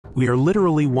We are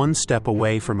literally one step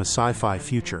away from a sci-fi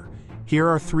future. Here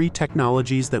are 3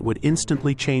 technologies that would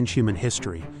instantly change human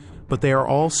history, but they are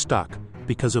all stuck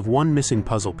because of one missing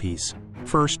puzzle piece.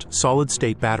 First,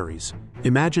 solid-state batteries.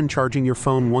 Imagine charging your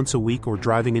phone once a week or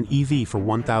driving an EV for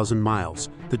 1,000 miles.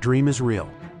 The dream is real.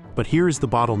 But here is the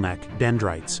bottleneck: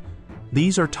 dendrites.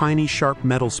 These are tiny, sharp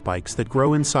metal spikes that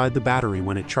grow inside the battery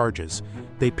when it charges.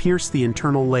 They pierce the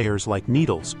internal layers like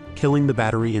needles, killing the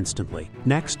battery instantly.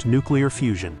 Next, nuclear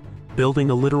fusion.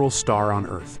 Building a literal star on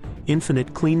Earth.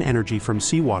 Infinite clean energy from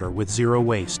seawater with zero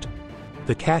waste.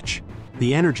 The catch?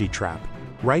 The energy trap.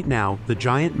 Right now, the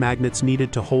giant magnets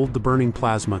needed to hold the burning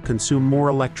plasma consume more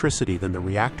electricity than the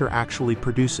reactor actually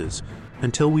produces.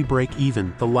 Until we break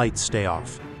even, the lights stay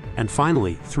off. And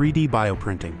finally, 3D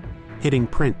bioprinting. Hitting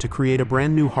print to create a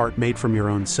brand new heart made from your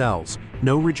own cells.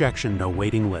 No rejection, no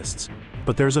waiting lists.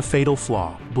 But there's a fatal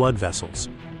flaw: blood vessels.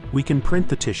 We can print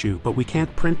the tissue, but we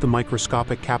can't print the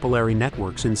microscopic capillary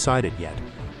networks inside it yet.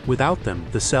 Without them,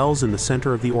 the cells in the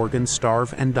center of the organ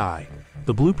starve and die.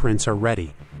 The blueprints are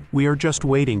ready. We are just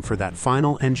waiting for that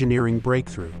final engineering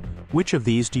breakthrough. Which of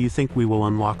these do you think we will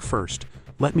unlock first?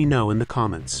 Let me know in the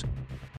comments.